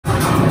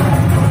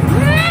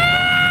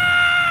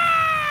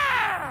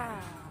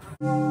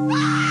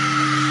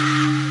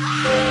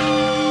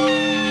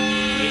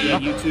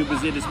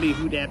YouTubers, it is me,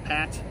 Who Dat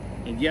Pat,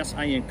 and yes,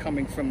 I am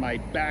coming from my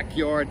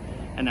backyard,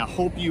 and I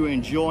hope you are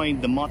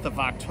enjoying the month of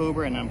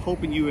October, and I'm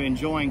hoping you are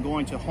enjoying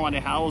going to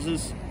haunted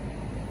houses.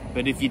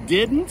 But if you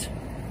didn't,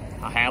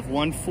 I have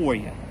one for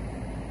you.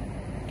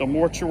 The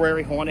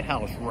Mortuary Haunted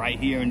House right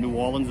here in New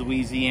Orleans,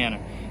 Louisiana.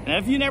 And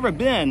if you've never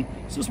been,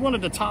 this is one of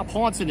the top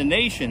haunts in the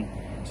nation.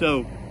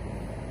 So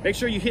make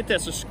sure you hit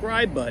that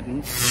subscribe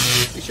button,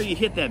 make sure you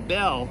hit that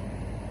bell,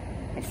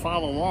 and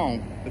follow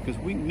along, because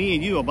me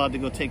and you are about to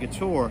go take a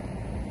tour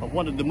of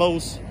one of the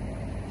most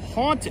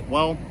haunted,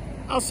 well,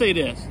 I'll say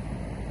this,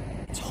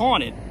 it's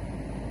haunted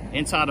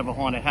inside of a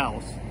haunted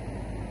house.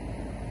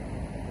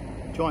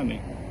 Join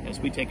me as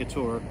we take a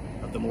tour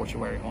of the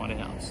Mortuary Haunted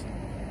House.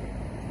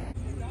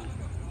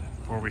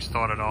 Before we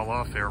started all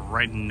off, they're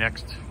right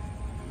next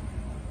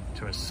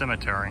to a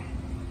cemetery.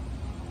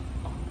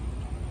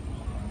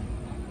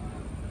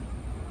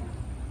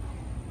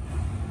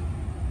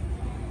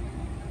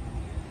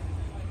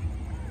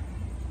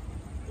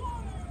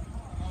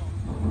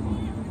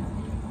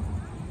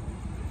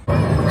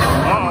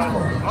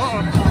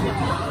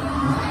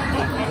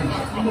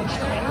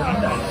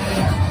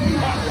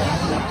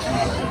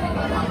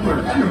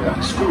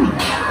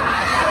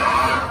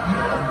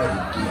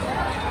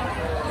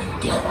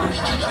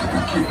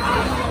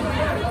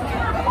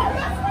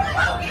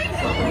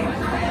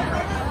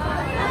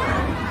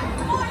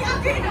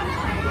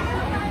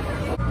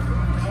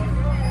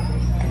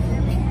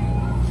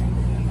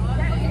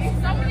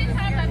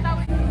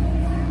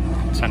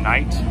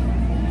 Tonight,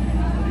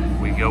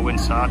 we go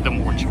inside the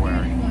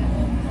mortuary.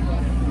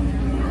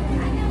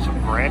 So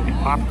grab your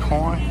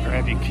popcorn,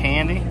 grab your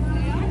candy,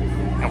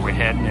 and we're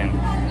heading in.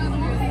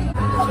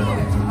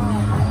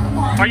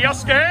 Are y'all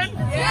scared?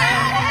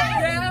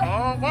 Yeah!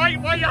 Oh,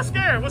 why y'all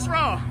scared? What's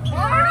wrong?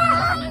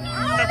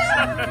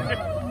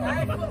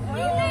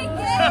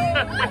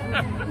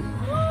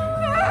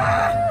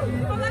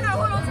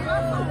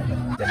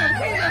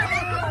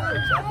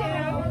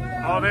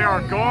 Oh, they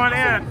are going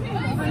in.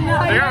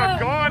 They are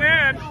going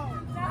in.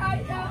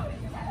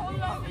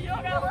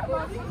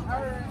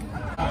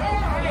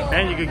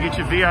 And you can get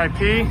your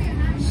VIP,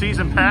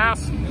 season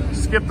pass,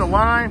 skip the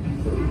line,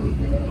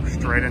 go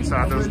straight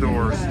inside those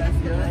doors.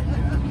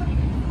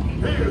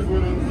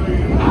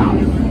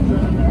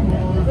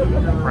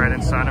 Right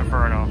inside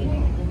Inferno.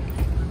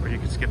 Or you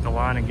can skip the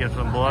line and get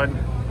some blood.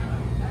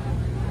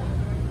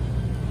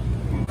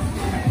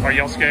 Are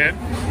y'all scared?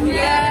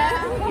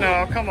 Yeah.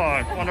 No, come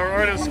on. On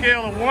a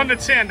scale of 1 to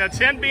 10, now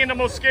 10 being the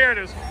most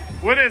scaredest,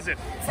 what is it?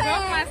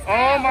 10.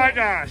 Oh my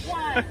gosh.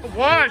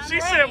 1. She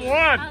said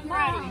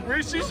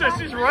 1. She said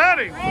she's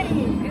ready.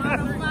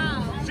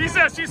 She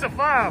said she's a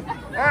 5. All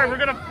right, we're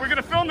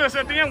gonna film this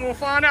at the end. We'll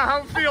find out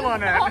how we feel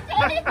on that.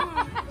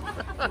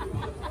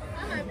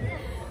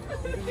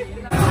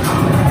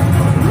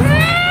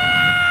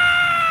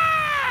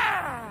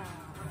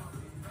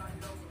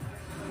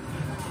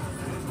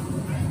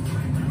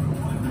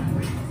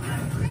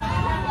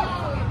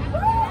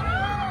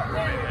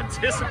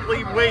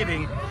 Anticipately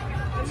waiting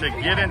to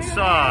get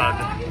inside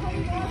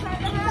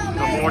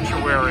the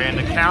mortuary, and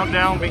the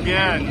countdown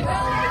begins.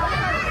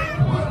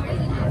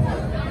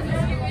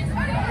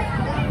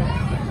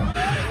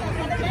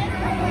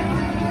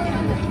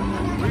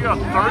 We are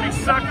 30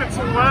 seconds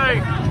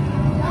away.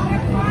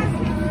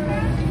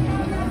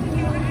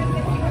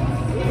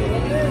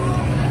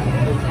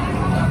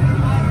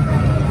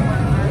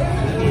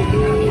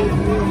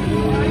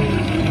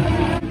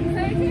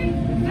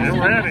 They're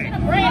ready.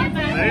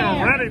 They are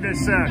ready, they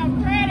said.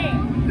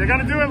 They're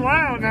gonna do it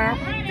loud now.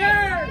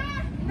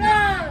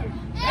 9,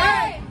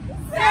 8,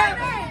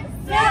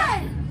 7, 6,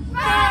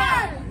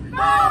 5,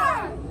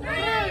 4,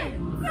 3,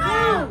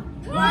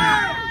 2,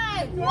 1.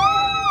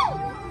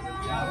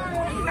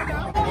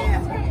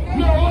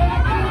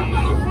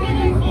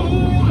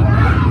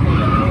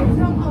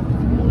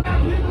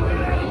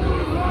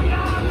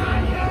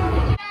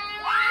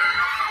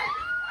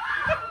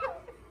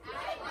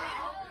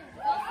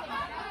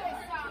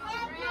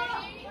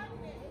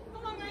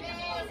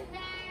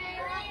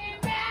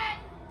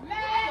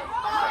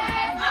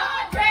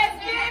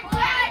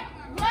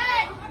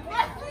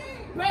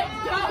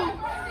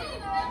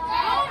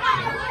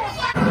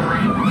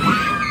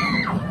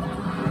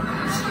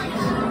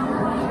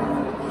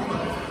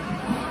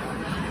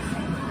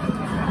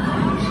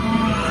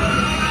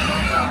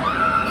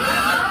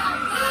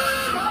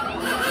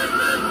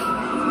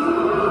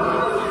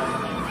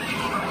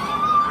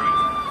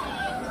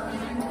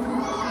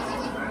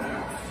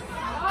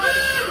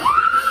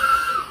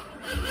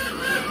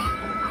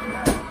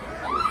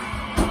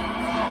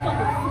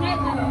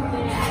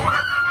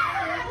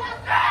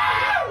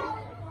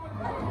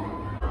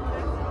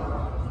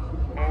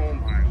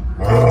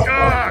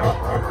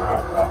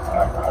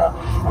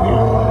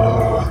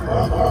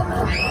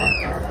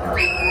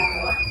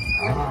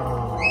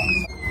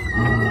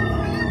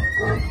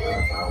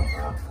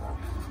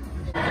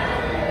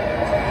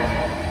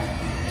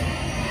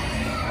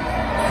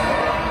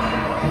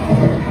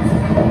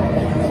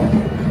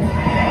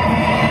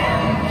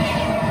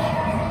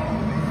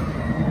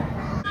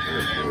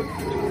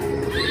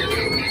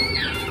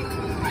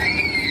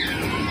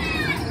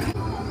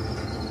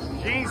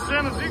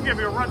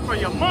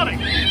 your money.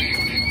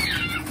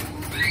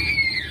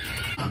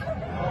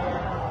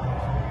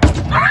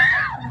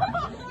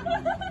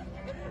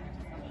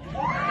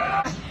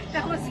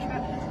 That was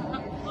good.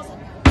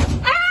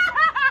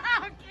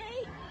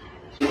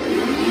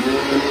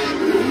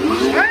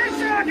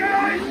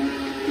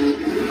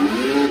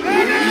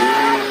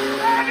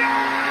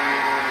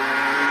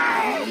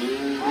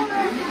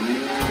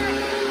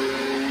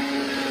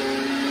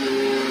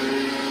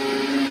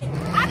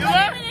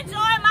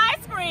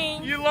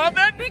 You loved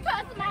it?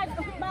 Because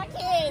my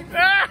kids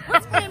were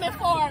screaming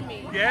for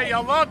me. Yeah,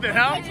 y'all loved it,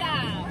 huh? Good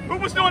job. Who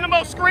was doing the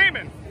most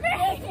screaming?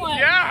 This one.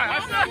 Yeah.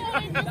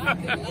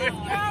 This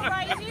girl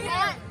right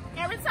here.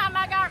 Every time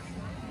I got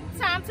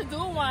time to do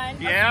one,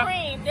 Yeah.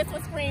 scream. This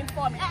one screamed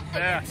for me.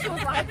 Yeah. She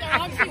was right there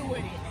on cue with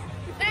it.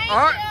 Thank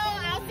All right.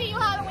 you. I'll see you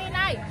Halloween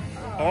night.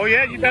 Oh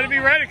yeah, you better be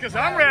ready because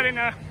I'm ready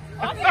now.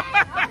 Okay. All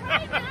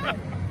right now.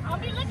 I'll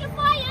be looking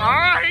for you. All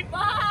right.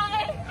 Bye.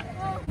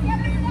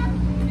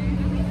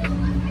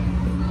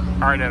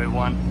 All right,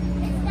 everyone.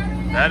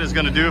 That is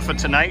going to do it for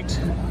tonight.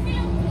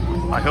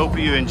 I hope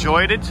you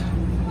enjoyed it.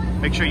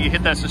 Make sure you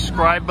hit that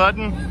subscribe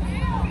button.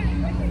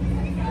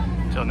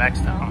 Until next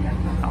time,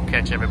 I'll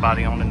catch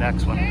everybody on the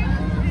next one.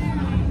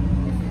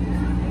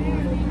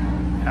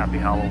 Happy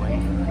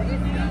Halloween.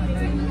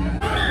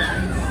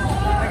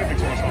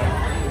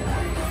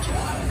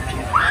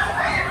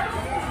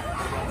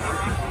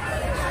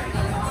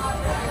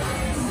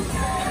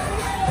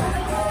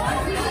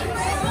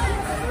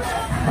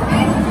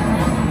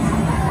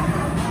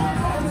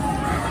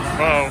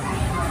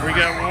 Oh, we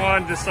got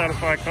one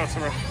dissatisfied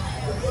customer.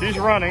 She's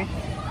running.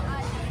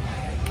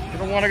 You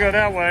don't want to go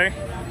that way.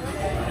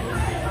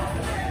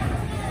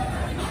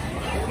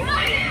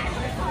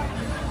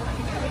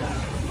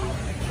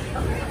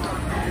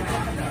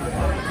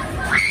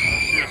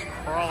 She's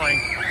crawling.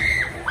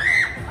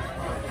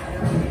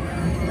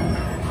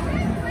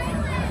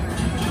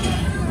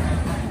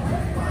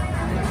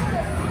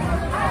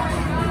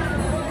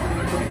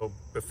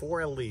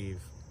 Before I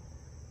leave,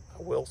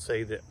 I will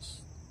say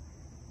this.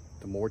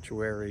 The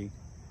mortuary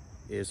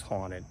is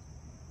haunted,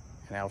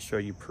 and I'll show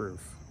you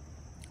proof.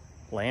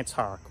 Lance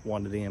Hawk,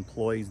 one of the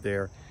employees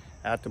there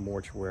at the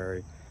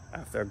mortuary,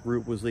 after a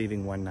group was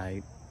leaving one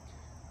night,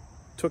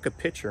 took a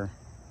picture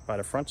by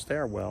the front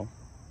stairwell,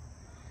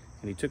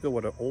 and he took it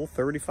with an old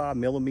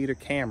 35mm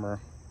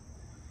camera,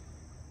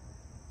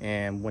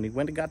 and when he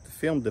went and got the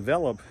film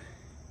developed,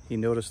 he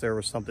noticed there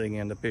was something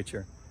in the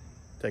picture.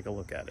 Take a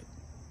look at it.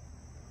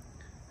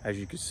 As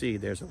you can see,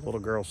 there's a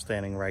little girl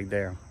standing right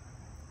there.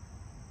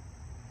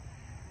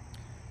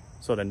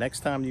 So the next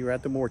time you're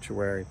at the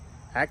mortuary,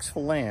 ask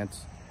for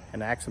Lance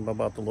and ask him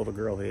about the little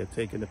girl he had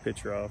taken the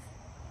picture of.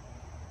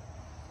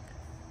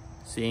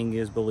 Seeing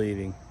is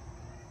believing.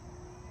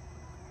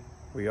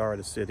 We are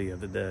the city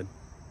of the dead.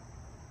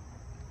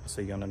 I'll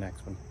see you on the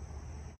next one.